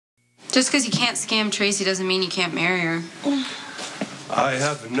Just because you can't scam Tracy doesn't mean you can't marry her. I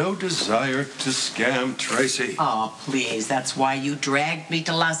have no desire to scam Tracy. Oh, please. That's why you dragged me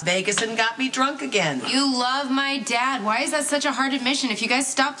to Las Vegas and got me drunk again. You love my dad. Why is that such a hard admission? If you guys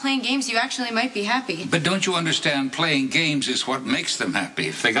stop playing games, you actually might be happy. But don't you understand? Playing games is what makes them happy.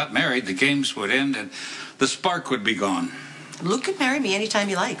 If they got married, the games would end and the spark would be gone. Luke can marry me anytime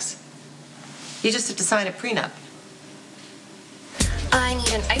he likes. You just have to sign a prenup. I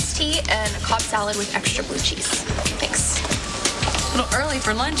need an iced tea and a Cobb salad with extra blue cheese. Thanks. A little early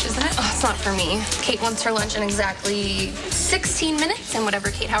for lunch, isn't it? Oh, it's not for me. Kate wants her lunch in exactly 16 minutes, and whatever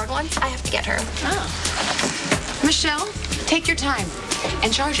Kate Howard wants, I have to get her. Oh. Michelle, take your time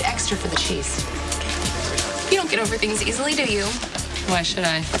and charge extra for the cheese. You don't get over things easily, do you? Why should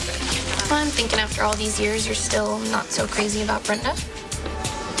I? I'm thinking after all these years, you're still not so crazy about Brenda.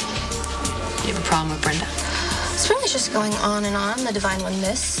 You have a problem with Brenda? Spring is just going on and on. The divine one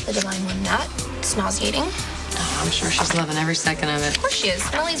this, the divine one that. It's nauseating. Oh, I'm sure she's loving every second of it. Of course she is.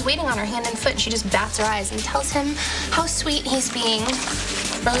 Emily's waiting on her hand and foot, and she just bats her eyes and tells him how sweet he's being.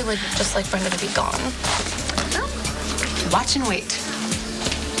 Really would just like Brenda to be gone. Well, watch and wait.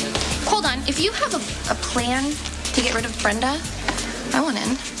 Hold on. If you have a plan to get rid of Brenda, I want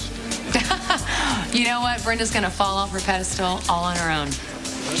in. You know what? Brenda's going to fall off her pedestal all on her own.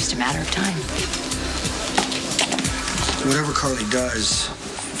 Just a matter of time. Whatever Carly does,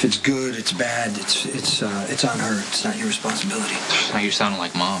 if it's good, it's bad, it's on her. It's not your responsibility. Now you're sounding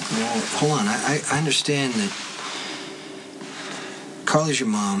like Mom. Well, hold on. I understand that Carly's your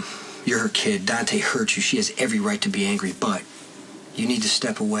mom. You're her kid. Dante hurt you. She has every right to be angry, but you need to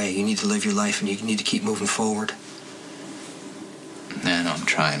step away. You need to live your life, and you need to keep moving forward. Yeah, no, I'm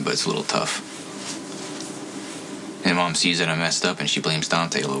trying, but it's a little tough. And Mom sees that I messed up, and she blames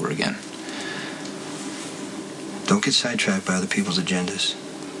Dante all over again. Don't get sidetracked by other people's agendas.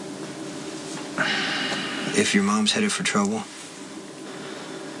 If your mom's headed for trouble,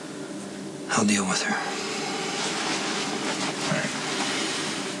 I'll deal with her.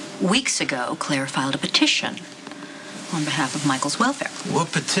 Weeks ago, Claire filed a petition on behalf of Michael's welfare.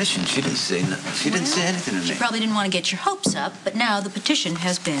 What petition? She didn't say nothing. She didn't say anything to me. She probably didn't want to get your hopes up, but now the petition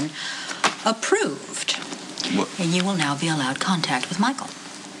has been approved. What? And you will now be allowed contact with Michael.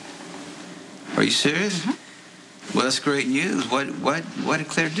 Are you serious? Mm-hmm. Well, that's great news. Why did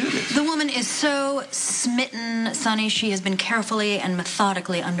Claire do this? The woman is so smitten, Sonny, she has been carefully and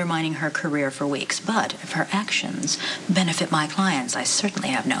methodically undermining her career for weeks. But if her actions benefit my clients, I certainly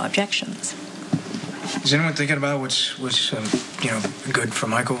have no objections. Is anyone thinking about what's good for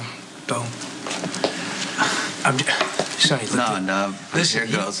Michael, though? Sonny, No. Listen,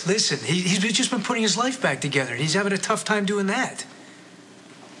 Here goes. He's just been putting his life back together. He's having a tough time doing that.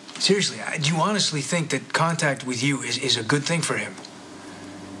 Seriously, do you honestly think that contact with you is a good thing for him?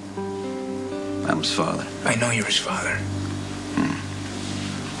 I'm his father. I know you're his father.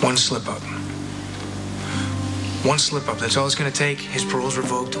 One slip up. One slip up. That's all it's going to take. His parole's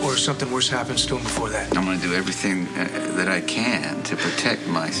revoked, or something worse happens to him before that. I'm going to do everything that I can to protect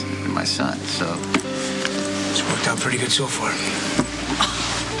my son. So It's worked out pretty good so far.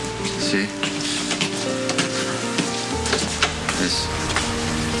 see, this.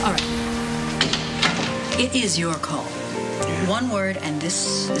 All right. It is your call. One word, and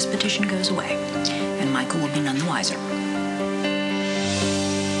this petition goes away, and Michael will be none the wiser.